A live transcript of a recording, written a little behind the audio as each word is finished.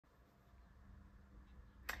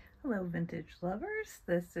Hello vintage lovers,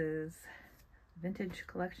 this is Vintage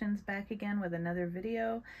Collections back again with another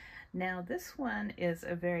video. Now this one is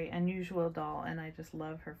a very unusual doll and I just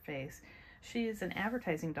love her face. She's an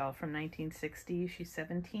advertising doll from 1960. She's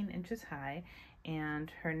 17 inches high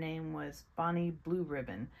and her name was Bonnie Blue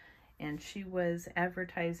Ribbon, and she was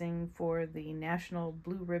advertising for the National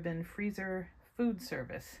Blue Ribbon Freezer Food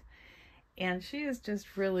Service. And she has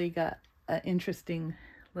just really got an interesting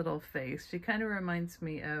little face. She kind of reminds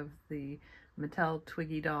me of the Mattel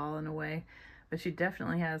Twiggy doll in a way, but she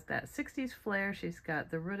definitely has that 60s flair. She's got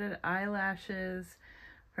the rooted eyelashes.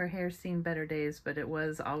 Her hair's seen better days, but it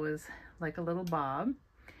was always like a little bob.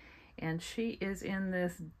 And she is in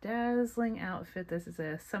this dazzling outfit. This is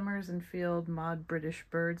a Summers and Field Mod British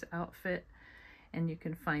Birds outfit, and you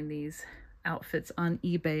can find these outfits on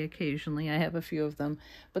eBay occasionally. I have a few of them,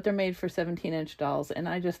 but they're made for 17-inch dolls, and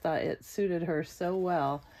I just thought it suited her so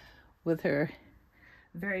well with her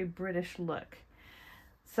very British look.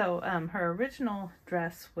 So her original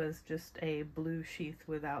dress was just a blue sheath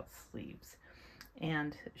without sleeves,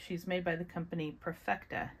 and she's made by the company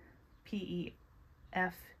Perfekta, P-E-R-F-E-K-T-A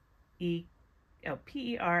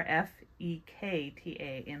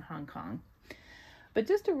in Hong Kong. But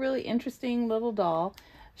just a really interesting little doll.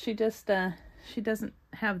 She just, she doesn't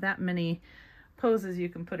have that many poses you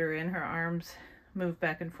can put her in. Her arms move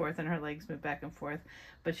back and forth and her legs move back and forth,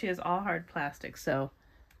 but she is all hard plastic, so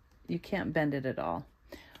you can't bend it at all.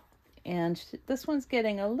 And this one's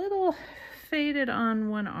getting a little faded on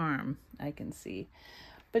one arm, I can see,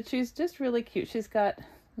 but she's just really cute. She's got,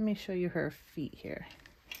 let me show you her feet here.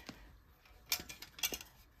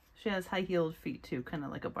 She has high-heeled feet too, kind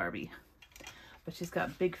of like a Barbie. But she's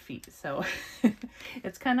got big feet, so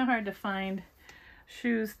it's kind of hard to find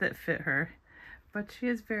shoes that fit her. But she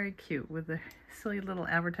is very cute with the silly little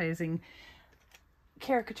advertising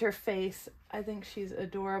caricature face. I think she's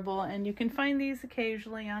adorable, and you can find these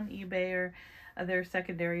occasionally on eBay or other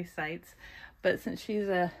secondary sites. But since she's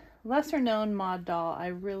a lesser known mod doll, I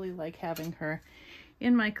really like having her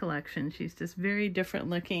in my collection. She's just very different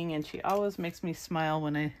looking, and she always makes me smile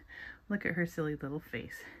when I look at her silly little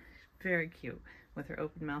face. Very cute with her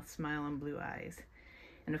open mouth smile and blue eyes.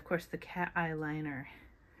 And of course the cat eyeliner.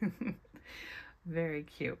 Very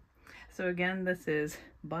cute. So again, this is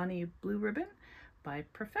Bonnie Blue Ribbon by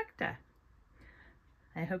Perfekta.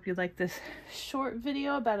 I hope you liked this short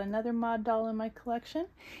video about another mod doll in my collection.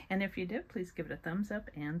 And if you did, please give it a thumbs up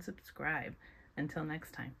and subscribe. Until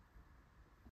next time.